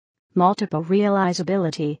multiple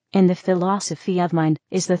realizability, in the philosophy of mind,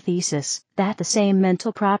 is the thesis that the same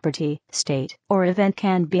mental property, state, or event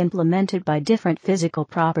can be implemented by different physical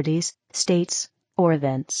properties, states, or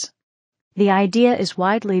events. The idea is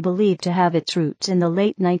widely believed to have its roots in the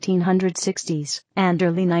late 1960s and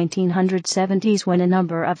early 1970s when a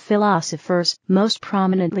number of philosophers, most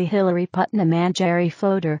prominently Hilary, Putnam and Jerry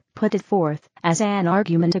Fodor, put it forth as an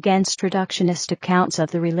argument against reductionist accounts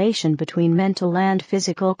of the relation between mental and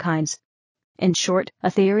physical kinds. In short, a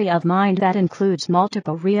theory of mind that includes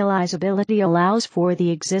multiple realizability allows for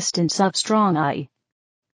the existence of strong I.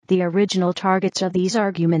 The original targets of these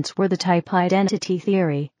arguments were the type identity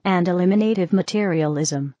theory and eliminative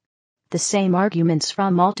materialism. The same arguments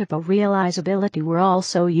from multiple realizability were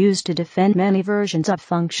also used to defend many versions of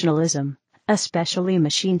functionalism, especially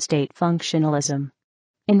machine state functionalism.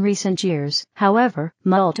 In recent years, however,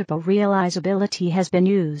 multiple realizability has been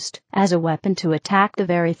used as a weapon to attack the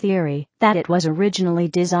very theory that it was originally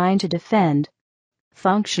designed to defend.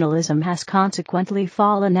 Functionalism has consequently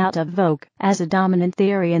fallen out of vogue as a dominant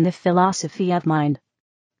theory in the philosophy of mind.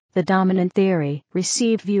 The dominant theory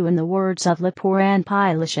received view in the words of Lepore and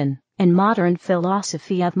Pilishin in modern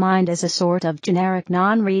philosophy of mind as a sort of generic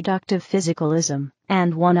non-reductive physicalism,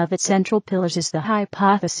 and one of its central pillars is the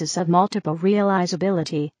hypothesis of multiple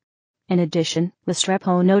realizability. In addition,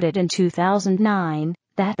 Restrepo noted in 2009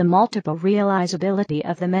 that the multiple realizability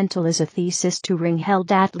of the mental is a thesis Turing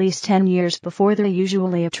held at least 10 years before the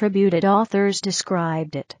usually attributed authors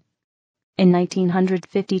described it. In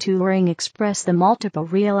 1952, Turing expressed the multiple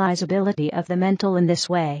realizability of the mental in this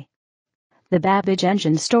way. The Babbage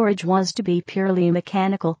engine storage was to be purely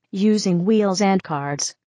mechanical, using wheels and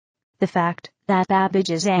cards. The fact that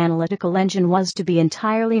Babbage's analytical engine was to be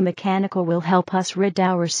entirely mechanical will help us rid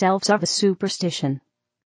ourselves of a superstition.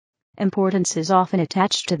 Importance is often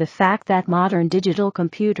attached to the fact that modern digital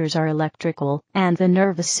computers are electrical, and the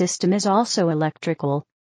nervous system is also electrical.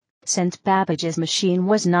 Since Babbage's machine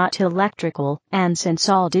was not electrical, and since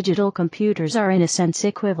all digital computers are in a sense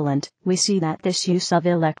equivalent, we see that this use of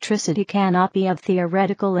electricity cannot be of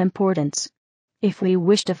theoretical importance. If we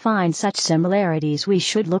wish to find such similarities, we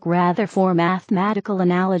should look rather for mathematical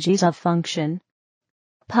analogies of function.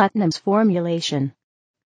 Putnam's formulation.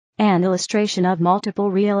 An illustration of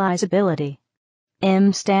multiple realizability.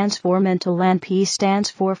 M stands for mental and P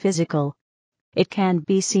stands for physical. It can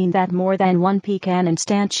be seen that more than one P can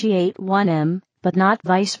instantiate one M, but not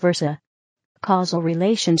vice versa. Causal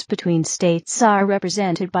relations between states are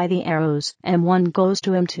represented by the arrows M1 goes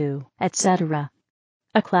to M2, etc.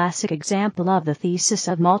 A classic example of the thesis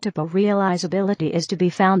of multiple realizability is to be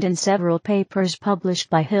found in several papers published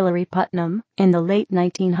by Hilary Putnam in the late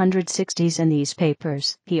 1960s. In these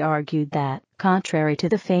papers, he argued that, contrary to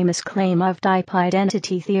the famous claim of type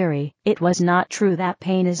identity theory, it was not true that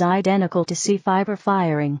pain is identical to C-fiber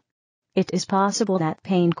firing. It is possible that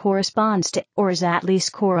pain corresponds to, or is at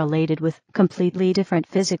least correlated with, completely different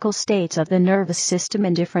physical states of the nervous system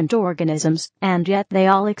in different organisms, and yet they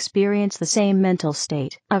all experience the same mental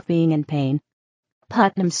state of being in pain.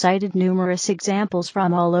 Putnam cited numerous examples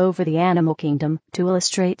from all over the animal kingdom to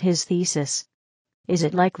illustrate his thesis. Is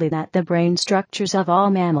it likely that the brain structures of all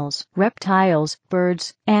mammals, reptiles,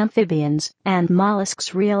 birds, amphibians, and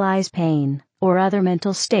mollusks realize pain, or other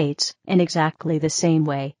mental states, in exactly the same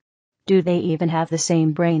way? Do they even have the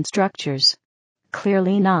same brain structures?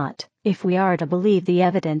 Clearly not, if we are to believe the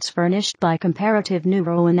evidence furnished by comparative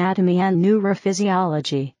neuroanatomy and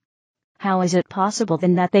neurophysiology. How is it possible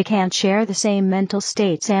then that they can't share the same mental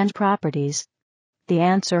states and properties? The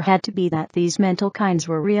answer had to be that these mental kinds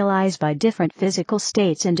were realized by different physical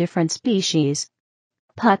states in different species.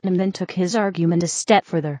 Putnam then took his argument a step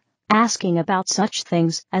further, asking about such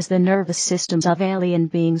things as the nervous systems of alien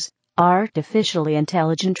beings, artificially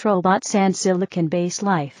intelligent robots and silicon-based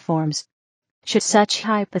life forms. Should such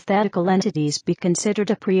hypothetical entities be considered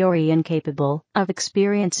a priori incapable of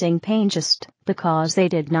experiencing pain just because they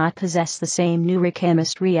did not possess the same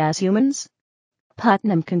neurochemistry as humans?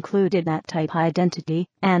 Putnam concluded that type identity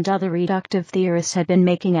and other reductive theorists had been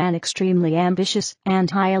making an extremely ambitious and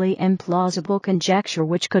highly implausible conjecture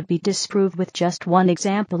which could be disproved with just one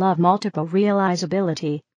example of multiple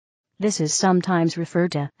realizability. This is sometimes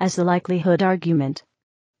referred to as the likelihood argument.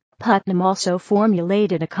 Putnam also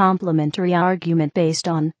formulated a complementary argument based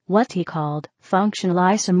on what he called functional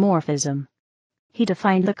isomorphism. He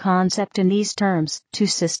defined the concept in these terms: two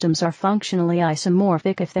systems are functionally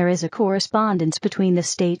isomorphic if there is a correspondence between the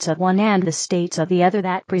states of one and the states of the other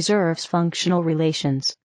that preserves functional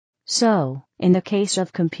relations. So, in the case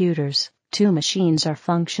of computers, Two machines are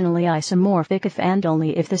functionally isomorphic if and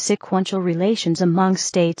only if the sequential relations among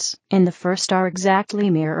states in the first are exactly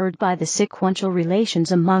mirrored by the sequential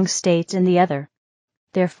relations among states in the other.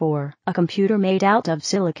 Therefore, a computer made out of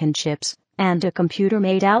silicon chips and a computer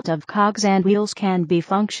made out of cogs and wheels can be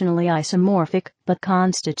functionally isomorphic, but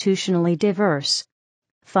constitutionally diverse.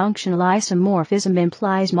 Functional isomorphism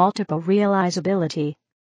implies multiple realizability.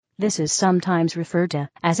 This is sometimes referred to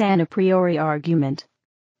as an a priori argument.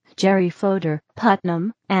 Fodor,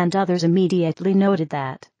 Putnam, and others immediately noted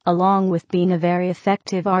that, along with being a very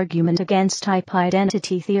effective argument against type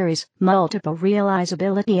identity theories, multiple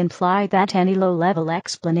realizability implied that any low-level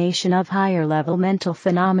explanation of higher-level mental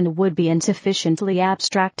phenomena would be insufficiently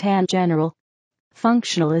abstract and general.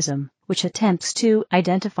 Functionalism, which attempts to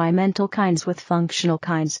identify mental kinds with functional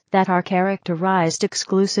kinds that are characterized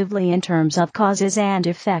exclusively in terms of causes and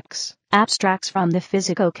effects, abstracts from the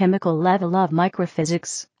physico-chemical level of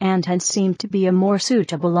microphysics, and hence seem to be a more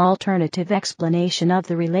suitable alternative explanation of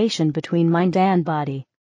the relation between mind and body.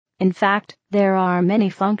 In fact, there are many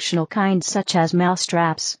functional kinds such as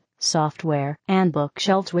mousetraps, software, and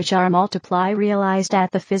bookshelves which are multiply realized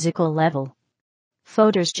at the physical level.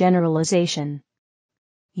 Fodor's generalization.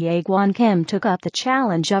 Jaegwon Kim took up the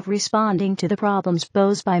challenge of responding to the problems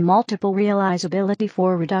posed by multiple realizability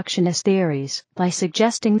for reductionist theories by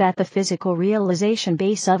suggesting that the physical realization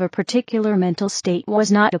base of a particular mental state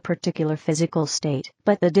was not a particular physical state,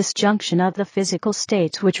 but the disjunction of the physical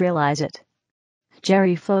states which realize it.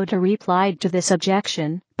 Fodor replied to this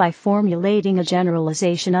objection by formulating a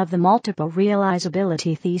generalization of the multiple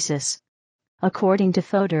realizability thesis. According to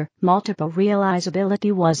Fodor, multiple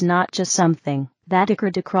realizability was not just something that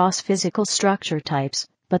occurred across physical structure types,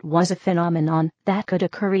 but was a phenomenon that could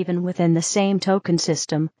occur even within the same token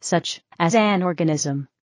system, such as an organism.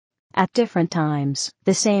 At different times,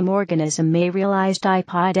 the same organism may realize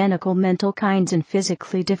type-identical mental kinds in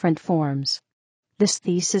physically different forms. This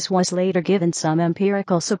thesis was later given some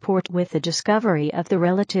empirical support with the discovery of the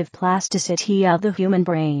relative plasticity of the human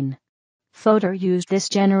brain. Fodor used this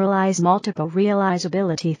generalized multiple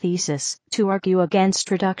realizability thesis to argue against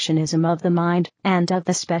reductionism of the mind and of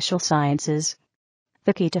the special sciences.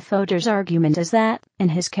 The key to Fodor's argument is that, in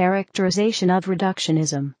his characterization of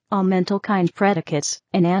reductionism, all mental kind predicates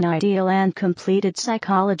in an ideal and completed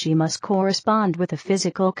psychology must correspond with a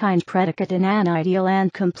physical kind predicate in an ideal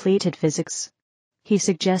and completed physics. He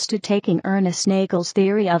suggested taking Ernest Nagel's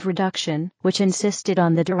theory of reduction, which insisted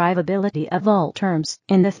on the derivability of all terms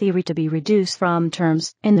in the theory to be reduced from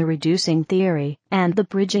terms in the reducing theory, and the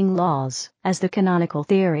bridging laws, as the canonical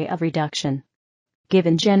theory of reduction.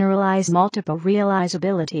 Given generalized multiple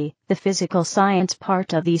realizability, the physical science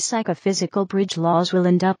part of these psychophysical bridge laws will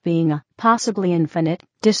end up being a possibly infinite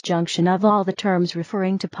disjunction of all the terms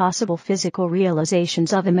referring to possible physical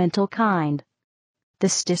realizations of a mental kind.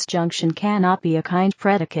 This disjunction cannot be a kind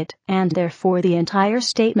predicate, and therefore the entire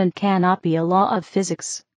statement cannot be a law of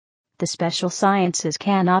physics. The special sciences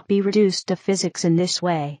cannot be reduced to physics in this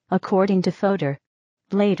way, according to Fodor.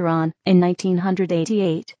 Later on, in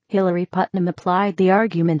 1988, Hilary Putnam applied the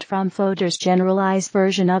argument from Fodor's generalized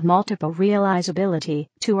version of multiple realizability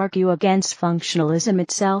to argue against functionalism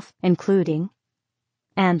itself, including,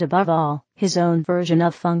 and above all, his own version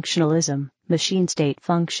of functionalism, machine-state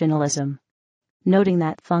functionalism. Noting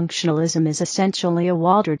that functionalism is essentially a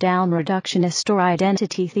watered-down reductionist or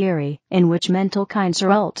identity theory, in which mental kinds are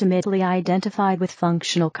ultimately identified with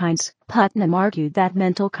functional kinds, Putnam argued that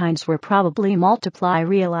mental kinds were probably multiply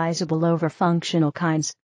realizable over functional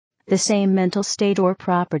kinds. The same mental state or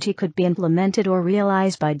property could be implemented or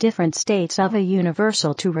realized by different states of a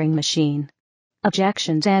universal Turing machine.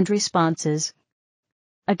 Objections and responses.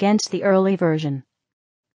 Against the early version.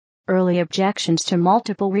 Early objections to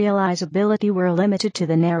multiple realizability were limited to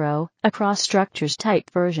the narrow, across structures type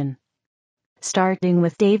version. Starting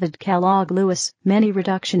with David Kellogg Lewis, many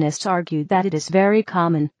reductionists argued that it is very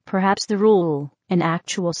common, perhaps the rule, in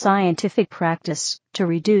actual scientific practice, to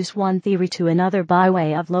reduce one theory to another by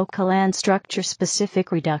way of local and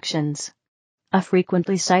structure-specific reductions. A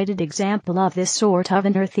frequently cited example of this sort of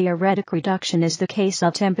inner-theoretic reduction is the case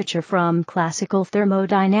of temperature from classical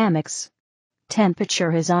thermodynamics.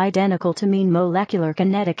 Temperature is identical to mean molecular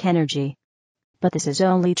kinetic energy. But this is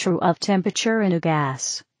only true of temperature in a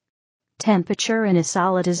gas. Temperature in a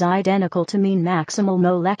solid is identical to mean maximal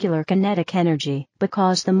molecular kinetic energy,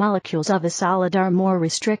 because the molecules of a solid are more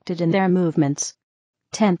restricted in their movements.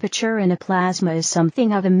 Temperature in a plasma is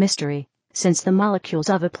something of a mystery, since the molecules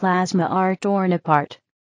of a plasma are torn apart.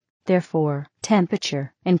 Therefore,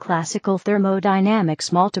 temperature, in classical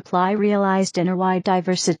thermodynamics multiply realized in a wide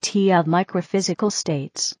diversity of microphysical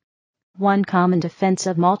states. One common defense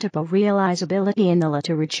of multiple realizability in the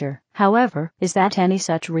literature, however, is that any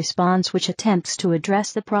such response which attempts to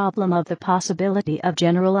address the problem of the possibility of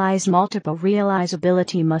generalized multiple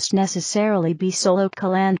realizability must necessarily be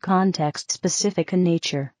local and context-specific in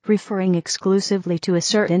nature, referring exclusively to a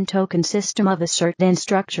certain token system of a certain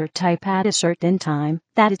structure type at a certain time,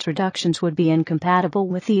 that its reductions would be incompatible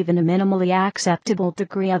with even a minimally acceptable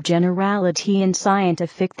degree of generality in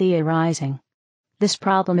scientific theorizing. This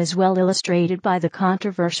problem is well illustrated by the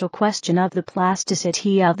controversial question of the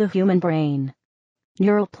plasticity of the human brain.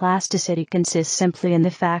 Neural plasticity consists simply in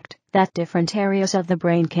the fact that different areas of the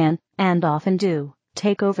brain can, and often do,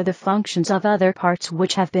 take over the functions of other parts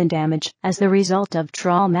which have been damaged as the result of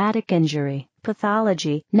traumatic injury,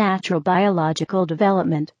 pathology, natural biological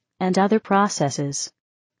development, and other processes.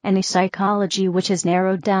 Any psychology which is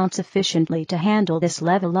narrowed down sufficiently to handle this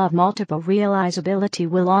level of multiple realizability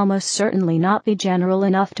will almost certainly not be general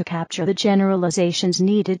enough to capture the generalizations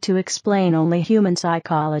needed to explain only human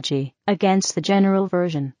psychology, against the general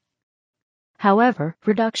version. However,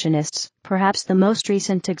 reductionists, perhaps the most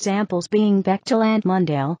recent examples being Bechtel and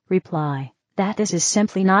Mundell, reply that this is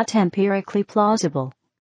simply not empirically plausible.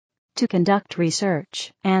 To conduct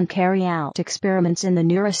research and carry out experiments in the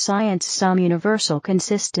neuroscience, some universal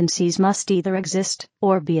consistencies must either exist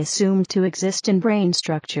or be assumed to exist in brain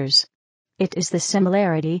structures. It is the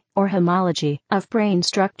similarity, or homology, of brain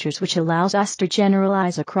structures which allows us to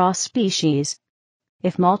generalize across species.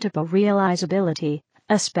 If multiple realizability,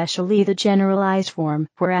 especially the generalized form,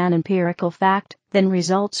 were an empirical fact, then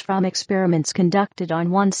results from experiments conducted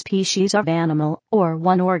on one species of animal, or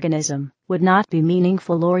one organism, would not be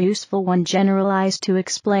meaningful or useful when generalized to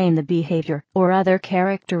explain the behavior or other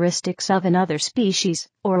characteristics of another species,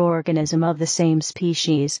 or organism of the same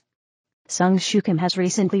species. Sung-Shu Kim has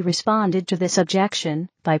recently responded to this objection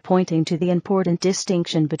by pointing to the important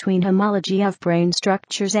distinction between homology of brain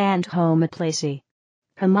structures and homoplasy.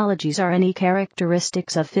 Homologies are any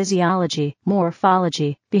characteristics of physiology,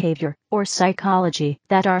 morphology, behavior, or psychology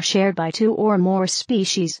that are shared by two or more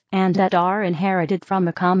species and that are inherited from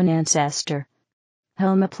a common ancestor.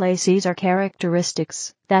 Homoplasies are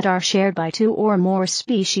characteristics that are shared by two or more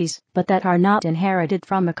species but that are not inherited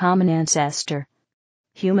from a common ancestor.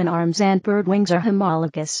 Human arms and bird wings are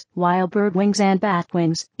homologous, while bird wings and bat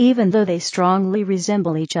wings, even though they strongly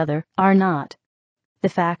resemble each other, are not. The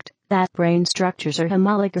fact that brain structures are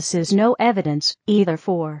homologous is no evidence, either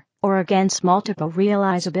for or against multiple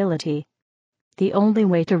realizability. The only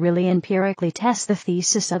way to really empirically test the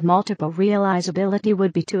thesis of multiple realizability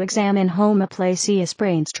would be to examine homoplaceous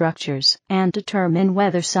brain structures and determine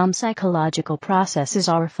whether some psychological processes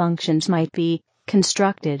or functions might be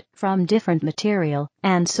constructed from different material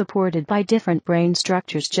and supported by different brain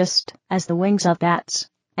structures, just as the wings of bats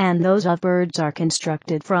and those of birds are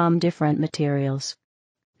constructed from different materials.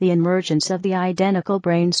 The emergence of the identical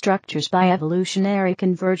brain structures by evolutionary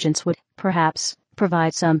convergence would, perhaps,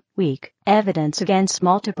 provide some weak evidence against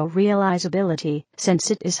multiple realizability, since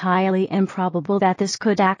it is highly improbable that this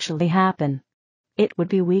could actually happen. It would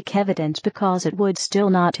be weak evidence because it would still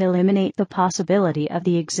not eliminate the possibility of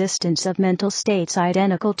the existence of mental states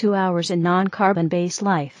identical to ours in non-carbon-based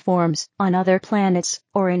life forms on other planets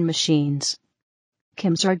or in machines.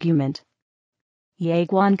 Kim's argument.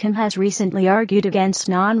 Jaegwon Kim has recently argued against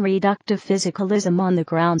non-reductive physicalism on the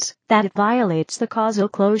grounds that it violates the causal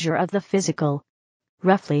closure of the physical.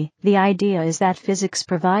 Roughly, the idea is that physics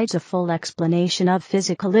provides a full explanation of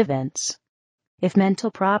physical events. If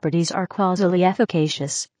mental properties are causally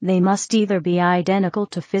efficacious, they must either be identical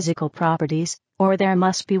to physical properties, or there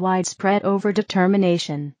must be widespread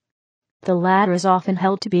overdetermination. The latter is often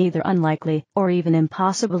held to be either unlikely or even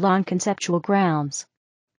impossible on conceptual grounds.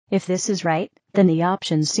 If this is right, then the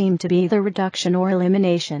options seem to be either reduction or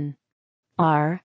elimination. R.